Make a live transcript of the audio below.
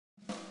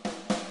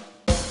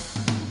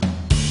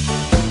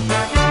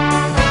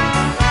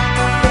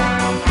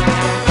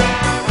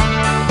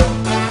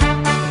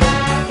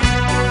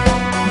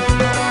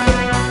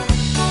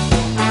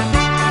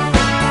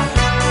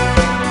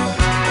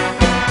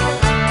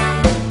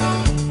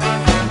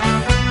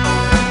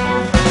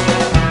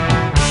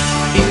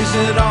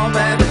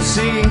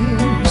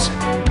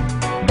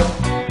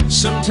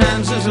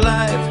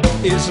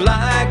is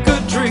like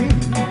a dream.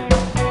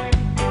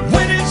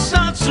 When it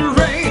starts to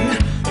rain,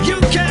 you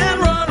can't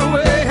run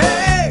away.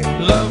 Hey,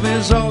 love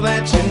is all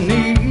that you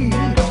need,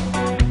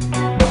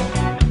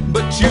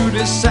 but you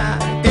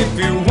decide if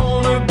you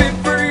wanna be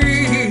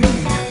free.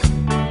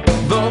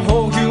 The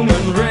whole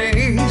human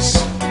race,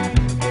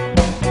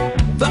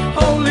 the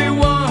holy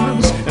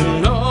ones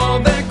and all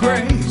their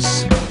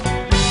grace.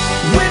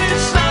 When it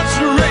starts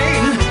to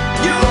rain,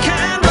 you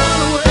can't run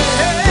away.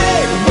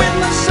 Hey, when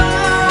the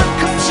sun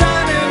comes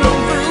shining on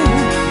through,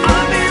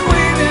 I'll be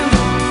waiting,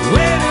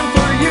 waiting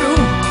for you.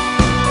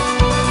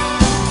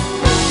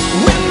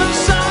 When the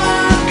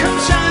sun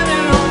comes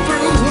shining on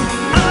through,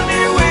 I'll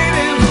be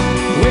waiting,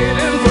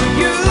 waiting for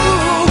you.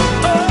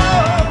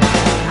 Oh,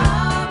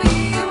 I'll be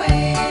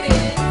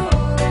waiting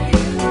for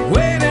you.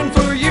 waiting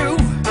for you.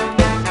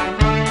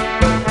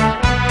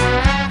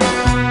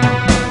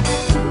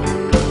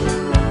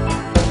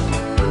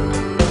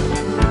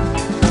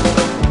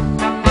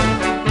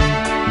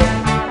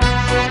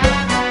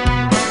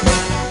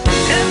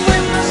 And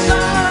when the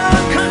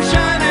sun comes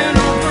shining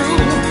on through,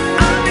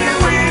 I'll be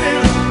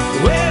waiting,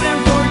 waiting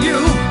for you.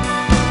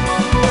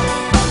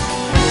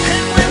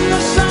 And when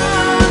the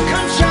sun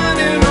comes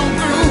shining on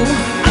through,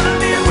 I'll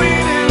be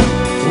waiting,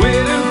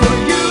 waiting for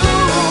you.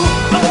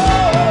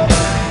 Oh,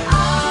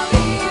 I'll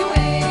be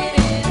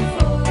waiting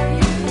for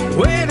you.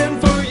 waiting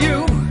for you.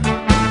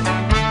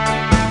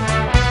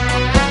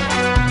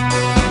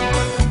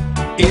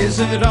 Is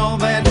it all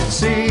that it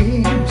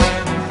seems?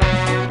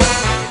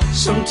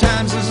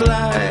 Sometimes this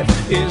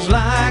life is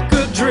like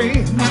a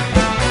dream.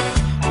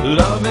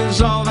 Love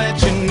is all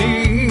that you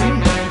need,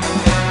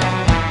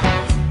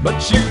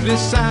 but you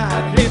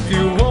decide if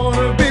you